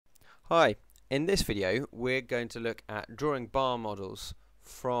Hi, in this video we're going to look at drawing bar models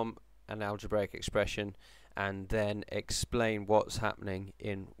from an algebraic expression and then explain what's happening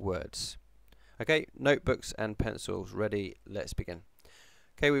in words. Okay, notebooks and pencils ready, let's begin.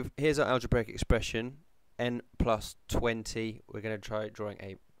 Okay, here's our algebraic expression, n plus 20. We're going to try drawing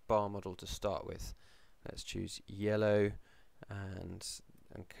a bar model to start with. Let's choose yellow, and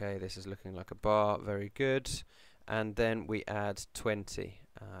okay, this is looking like a bar, very good. And then we add 20.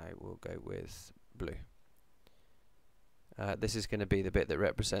 I will go with blue. This is going to be the bit that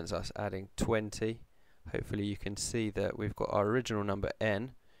represents us adding 20. Hopefully you can see that we've got our original number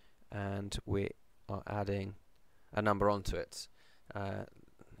n and we are adding a number onto it.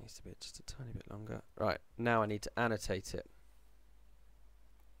 Needs to be just a tiny bit longer. Right, now I need to annotate it.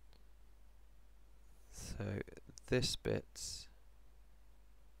 So this bit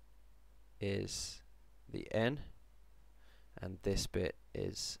is the n and this bit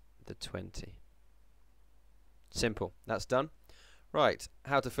is the 20. Simple, that's done. Right,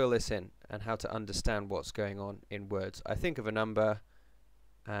 how to fill this in and how to understand what's going on in words. I think of a number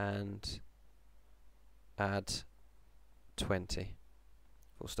and add 20.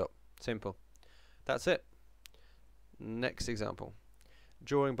 Full stop. Simple. That's it. Next example.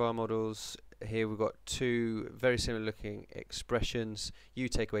 Drawing bar models. Here we've got two very similar looking expressions. U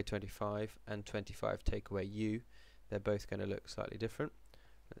take away 25 and 25 take away u. They're both going to look slightly different.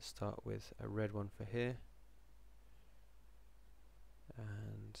 Let's start with a red one for here.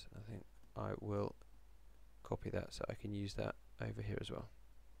 And I think I will copy that so I can use that over here as well.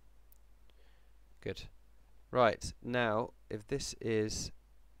 Good. Right, now if this is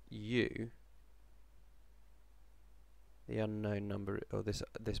u, the unknown number, or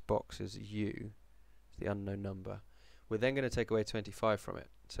this box is u, the unknown number, we're then going to take away 25 from it.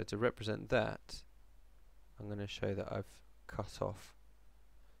 So to represent that, I'm going to show that I've cut off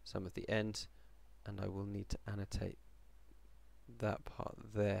some of the end, and I will need to annotate that part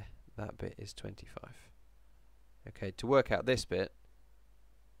there. That bit is 25. Okay, to work out this bit,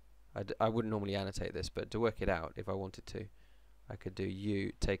 I wouldn't normally annotate this, but to work it out, if I wanted to, I could do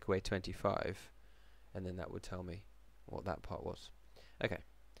u take away 25, and then that would tell me what that part was. Okay.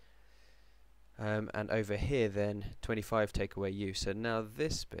 And over here then, 25 take away u. So now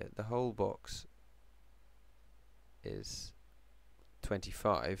this bit, the whole box, is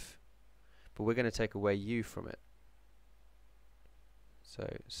 25, but we're going to take away u from it.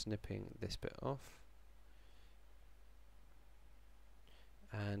 So snipping this bit off,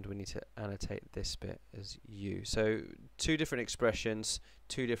 and we need to annotate this bit as u. So two different expressions,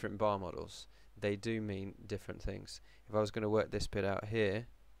 two different bar models. They do mean different things. If I was going to work this bit out here,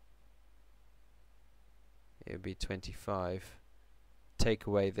 it would be 25, take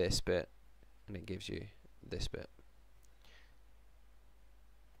away this bit, and it gives you this bit.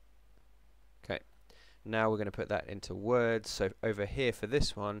 Okay, now we're going to put that into words. So over here for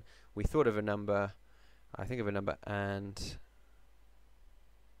this one, we thought of a number, I think of a number, and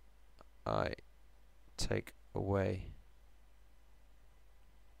I take away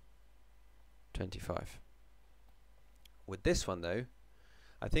 25. With this one though,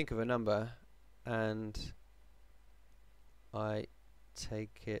 I think of a number and I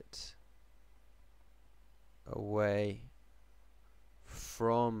take it away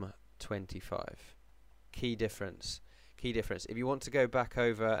from 25. Key difference. Key difference. If you want to go back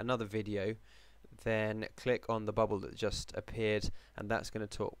over another video, then click on the bubble that just appeared, and that's going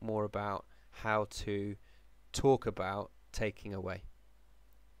to talk more about how to talk about taking away.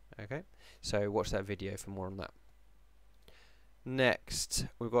 Okay, so watch that video for more on that. Next,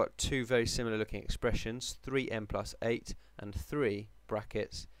 we've got two very similar looking expressions, 3n plus 8 and 3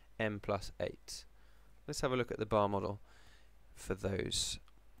 brackets n plus 8. Let's have a look at the bar model for those.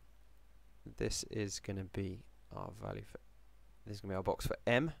 This is going to be our value for, this is going to be our box for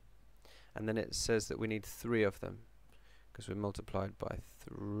m, and then it says that we need 3 of them because we're multiplied by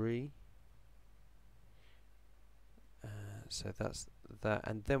 3. So that's that,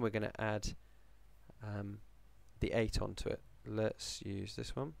 and then we're going to add the 8 onto it. Let's use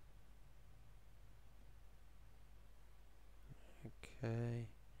this one. Okay,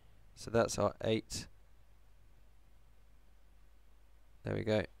 so that's our 8. There we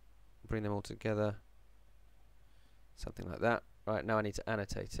go. Bring them all together, something like that. Right, now I need to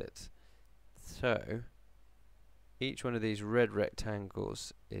annotate it. So each one of these red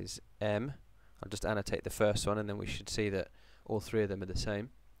rectangles is m. I'll just annotate the first one, and then we should see that all 3 of them are the same.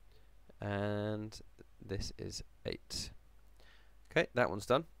 And this is 8. Okay, that one's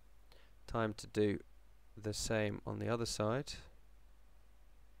done. Time to do the same on the other side.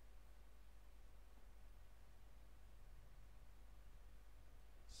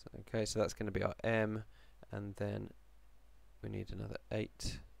 So Okay, so that's going to be our m, and then we need another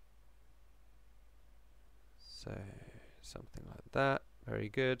 8. So something like that. Very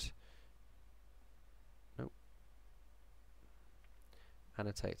good. Nope.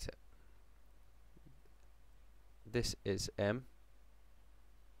 Annotate it. This is m,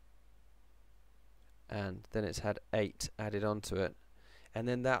 and then it's had 8 added onto it, and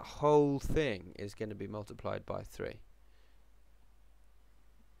then that whole thing is going to be multiplied by 3.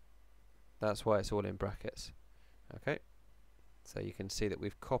 That's why it's all in brackets. Okay, so you can see that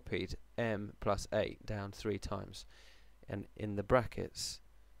we've copied m plus 8 down 3 times, and in the brackets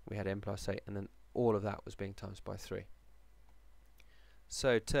we had m plus 8, and then all of that was being times by 3.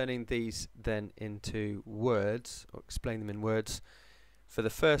 So turning these then into words, or explain them in words. For the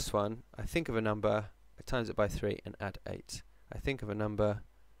first one, I think of a number, I times it by 3 and add 8. I think of a number,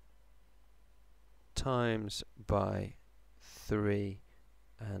 times by 3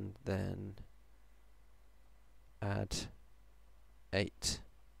 and then add 8.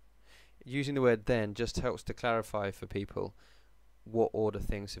 Using the word then just helps to clarify for people what order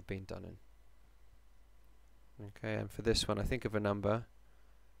things have been done in. Okay, and for this one, I think of a number,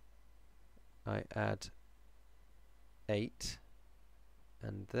 I add 8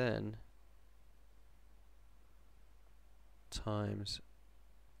 and then times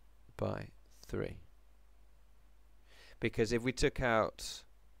by 3. Because if we took out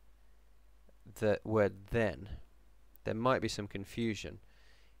the word then, there might be some confusion.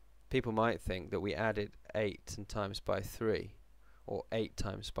 People might think that we added 8 and times by 3, or 8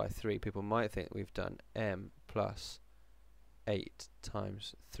 times by 3. People might think we've done m plus 8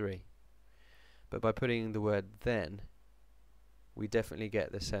 times 3. But by putting the word then, we definitely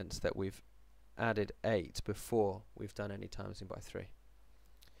get the sense that we've added 8 before we've done any timesing by 3.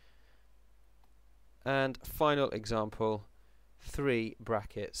 And final example, 3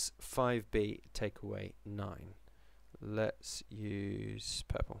 brackets 5b take away 9. Let's use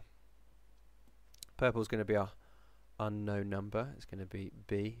purple. Purple is going to be our unknown number. It's going to be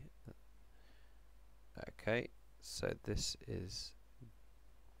b. Okay, so this is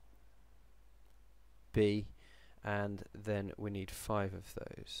b, and then we need 5 of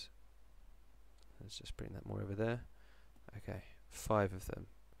those. Let's just bring that more over there. Okay, 5 of them.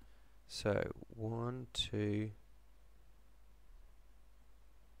 So 1, 2,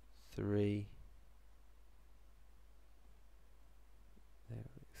 3,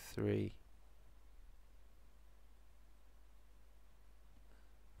 3,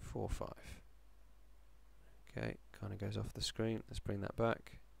 4, 5. Okay, kind of goes off the screen. Let's bring that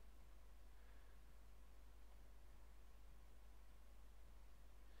back.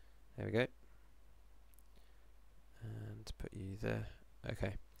 There we go. And put you there.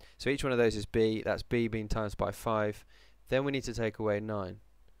 Okay. So each one of those is b. That's b being times by 5. Then we need to take away 9.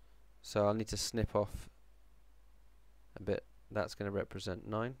 So I'll need to snip off a bit. That's going to represent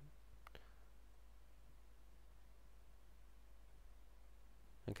 9.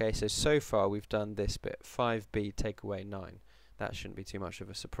 Okay, so far we've done this bit. 5b take away 9. That shouldn't be too much of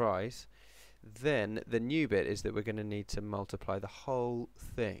a surprise. Then the new bit is that we're going to need to multiply the whole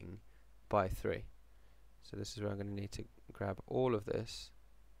thing by 3. So this is where I'm going to need to grab all of this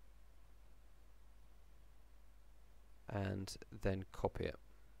and then copy it.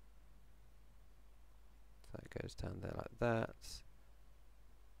 So that goes down there like that.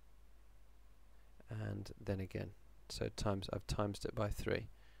 And then again. So I've timesed it by 3.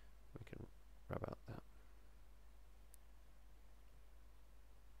 We can rub out that.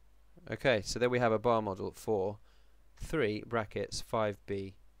 Okay, so there we have a bar model for 3 brackets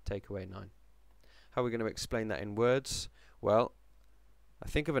 5b take away 9. How are we going to explain that in words? Well, I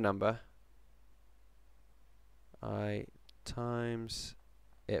think of a number, I times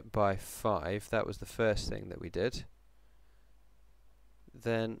it by 5. That was the first thing that we did.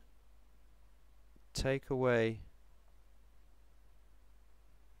 Then take away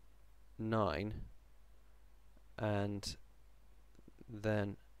 9 and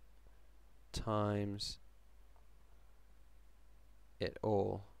then times it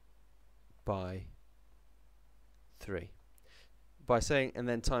all by 3. By saying and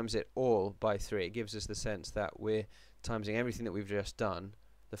then times it all by 3, it gives us the sense that we're timesing everything that we've just done,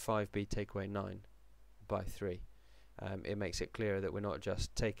 the 5b take away 9 by 3. It makes it clearer that we're not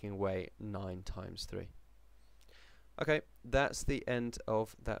just taking away 9 times 3. Okay, that's the end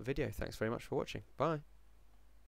of that video. Thanks very much for watching. Bye.